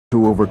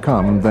to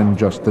overcome than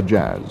just the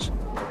Jazz.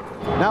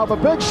 Now the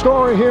big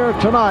story here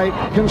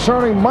tonight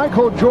concerning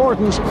Michael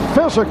Jordan's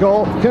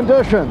physical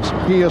conditions.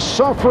 He is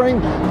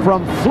suffering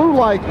from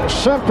flu-like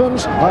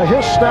symptoms.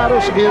 His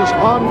status is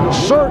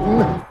uncertain.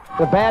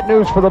 The bad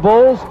news for the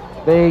Bulls,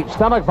 the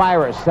stomach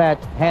virus that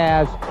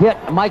has hit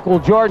Michael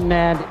Jordan,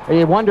 and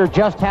you wonder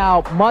just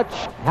how much,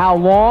 how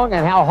long,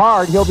 and how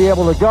hard he'll be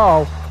able to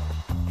go.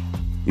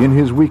 In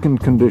his weakened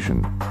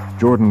condition,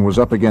 Jordan was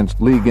up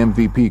against league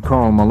MVP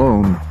Karl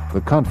Malone,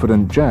 the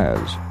confident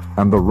Jazz,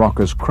 and the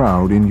raucous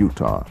crowd in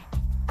Utah.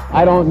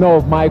 I don't know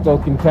if Michael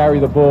can carry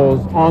the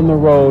Bulls on the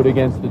road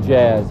against the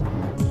Jazz.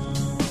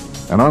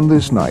 And on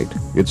this night,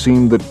 it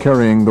seemed that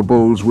carrying the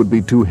Bulls would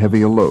be too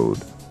heavy a load,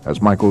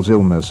 as Michael's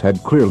illness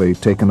had clearly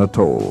taken a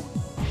toll.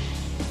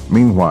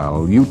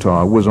 Meanwhile,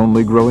 Utah was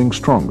only growing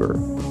stronger.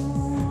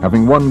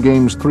 Having won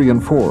games 3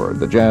 and 4,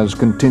 the Jazz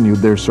continued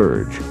their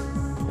surge.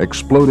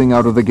 Exploding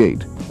out of the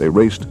gate, they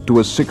raced to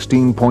a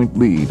 16-point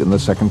lead in the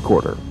second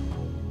quarter.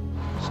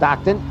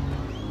 Stockton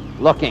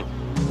looking,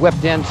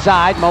 whipped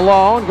inside,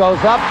 Malone goes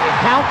up,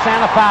 counts,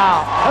 and a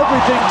foul.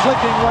 Everything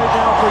clicking right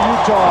now for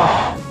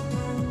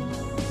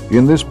Utah.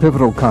 In this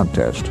pivotal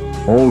contest,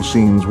 all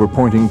signs were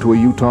pointing to a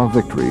Utah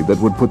victory that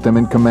would put them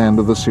in command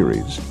of the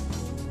series.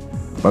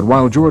 But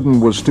while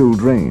Jordan was still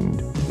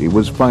drained, he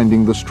was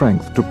finding the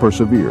strength to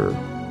persevere,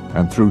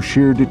 and through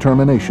sheer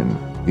determination,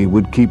 he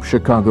would keep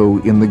Chicago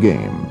in the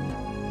game.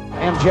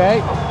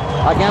 MJ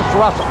against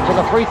Russell to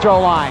the free throw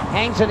line.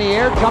 Hangs in the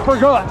air, jumper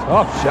good.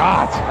 Oh,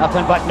 shot.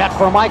 Nothing but net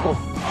for Michael.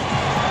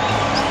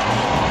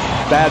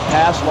 Bad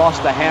pass,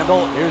 lost the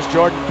handle. Here's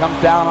Jordan, comes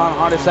down on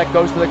Hornacek,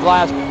 goes to the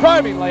glass.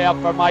 Driving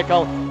layup for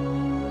Michael.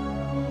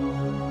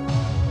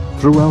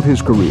 Throughout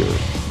his career,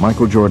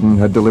 Michael Jordan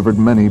had delivered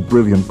many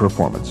brilliant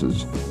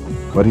performances,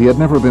 but he had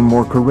never been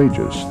more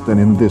courageous than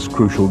in this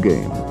crucial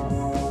game.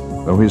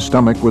 Though his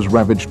stomach was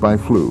ravaged by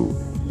flu,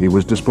 he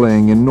was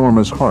displaying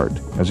enormous heart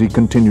as he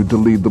continued to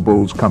lead the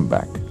Bulls'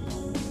 comeback.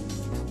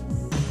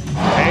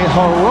 A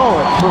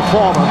heroic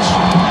performance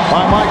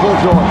by Michael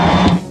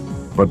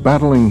Jordan. But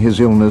battling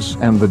his illness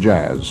and the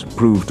Jazz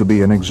proved to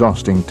be an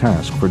exhausting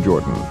task for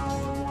Jordan.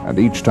 And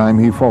each time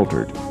he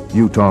faltered,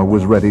 Utah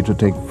was ready to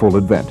take full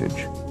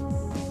advantage.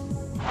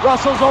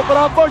 Russell's open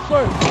on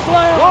Bushler.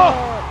 Slam! Oh!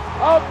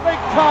 A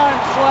big-time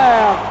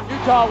slam.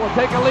 Utah will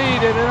take a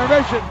lead in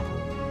intermission.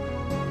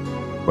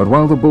 But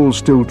while the Bulls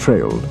still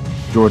trailed,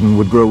 Jordan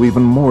would grow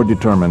even more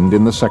determined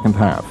in the second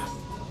half.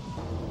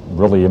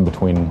 Really, in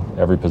between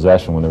every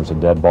possession, when there was a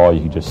dead ball,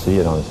 you could just see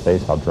it on his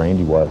face how drained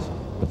he was.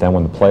 But then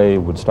when the play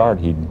would start,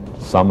 he'd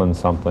summon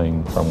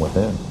something from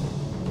within.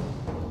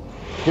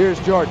 Here's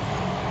Jordan.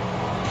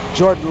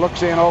 Jordan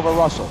looks in over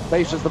Russell,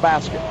 faces the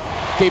basket,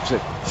 keeps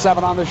it,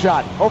 7 on the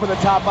shot, over the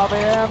top of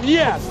him,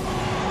 yes!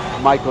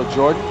 Michael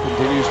Jordan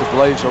continues to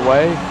blaze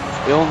away,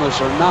 illness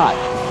or not.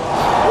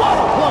 What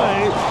a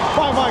play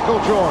by Michael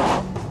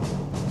Jordan.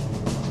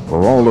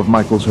 For all of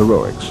Michael's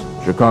heroics,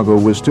 Chicago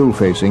was still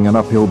facing an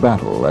uphill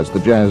battle as the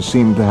Jazz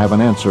seemed to have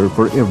an answer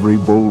for every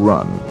Bull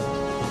run.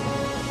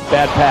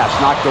 Bad pass,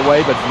 knocked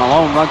away, but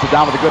Malone runs it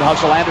down with a good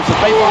hustle. Anderson,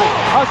 baseline,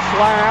 a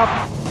slam!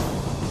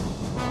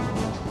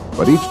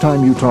 But each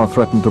time Utah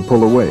threatened to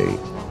pull away,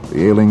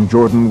 the ailing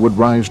Jordan would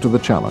rise to the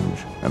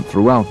challenge, and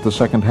throughout the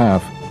second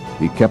half,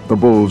 he kept the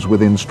Bulls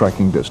within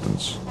striking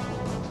distance.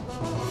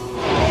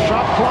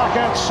 Shot clock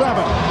at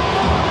 7.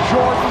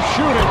 Jordan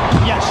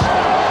shooting, yes!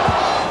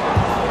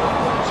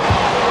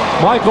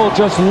 Michael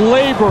just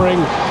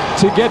laboring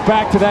to get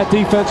back to that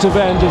defensive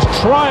end, just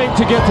trying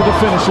to get to the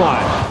finish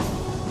line.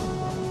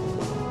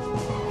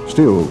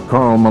 Still,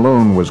 Karl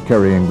Malone was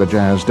carrying the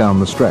Jazz down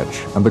the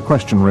stretch, and the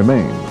question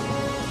remained,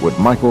 would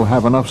Michael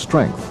have enough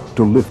strength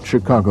to lift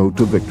Chicago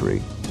to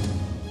victory?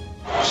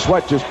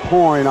 Sweat just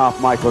pouring off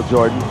Michael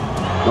Jordan.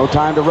 No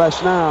time to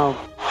rest now.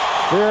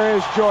 Here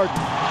is Jordan,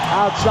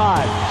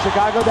 outside.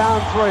 Chicago down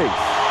 3.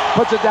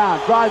 Puts it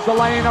down, drives the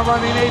lane, a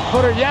running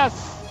 8-footer,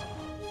 yes!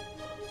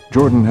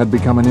 Jordan had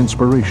become an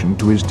inspiration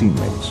to his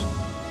teammates,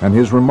 and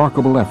his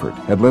remarkable effort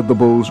had led the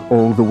Bulls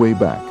all the way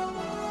back.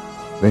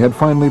 They had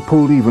finally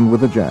pulled even with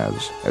the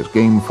Jazz as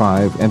Game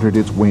 5 entered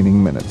its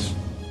waning minutes.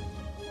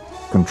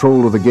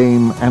 Control of the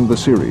game and the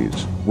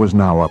series was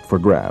now up for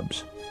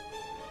grabs,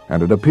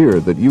 and it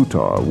appeared that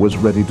Utah was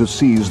ready to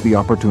seize the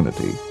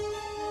opportunity.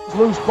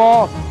 Loose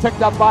ball,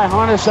 picked up by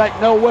Hornacek,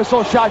 no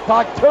whistle, shot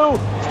clock 2,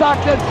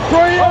 Stockton,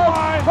 3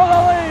 for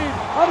the lead!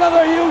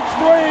 Another huge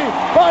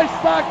 3 by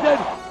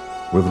Stockton!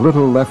 With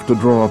little left to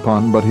draw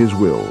upon but his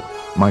will,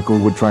 Michael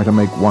would try to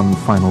make one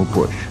final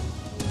push.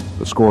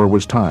 The score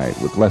was tied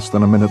with less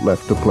than a minute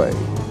left to play,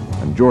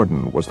 and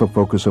Jordan was the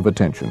focus of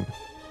attention.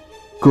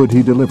 Could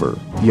he deliver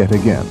yet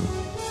again?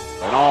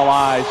 And all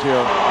eyes here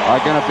are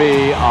going to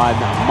be on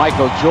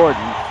Michael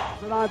Jordan.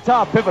 On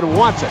top, Pippen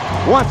wants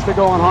to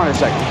go on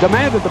Hornacek,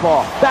 demanded the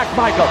ball, back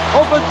Michael,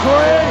 open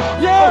 3,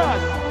 yes!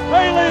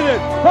 They lead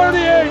it,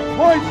 38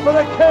 points for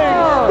the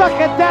Kings! Stuck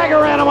a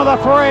dagger in him with a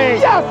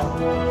 3, yes!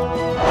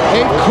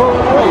 A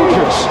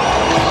courageous,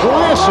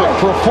 classic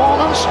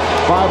performance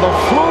by the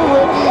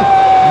flu-ridden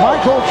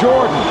Michael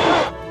Jordan.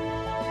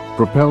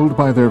 Propelled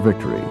by their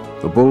victory,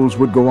 the Bulls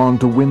would go on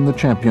to win the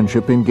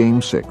championship in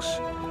Game 6,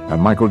 and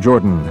Michael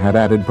Jordan had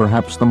added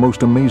perhaps the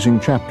most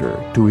amazing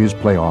chapter to his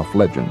playoff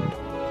legend.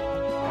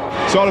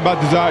 It's all about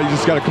desire. You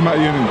just got to come out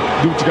here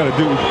and do what you got to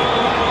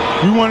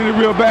do. We wanted it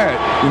real bad,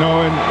 you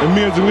know, and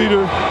me as a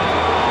leader,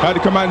 I had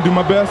to come out and do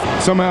my best.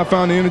 Somehow I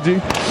found the energy,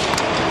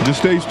 just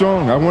stay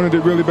strong. I wanted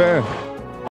it really bad.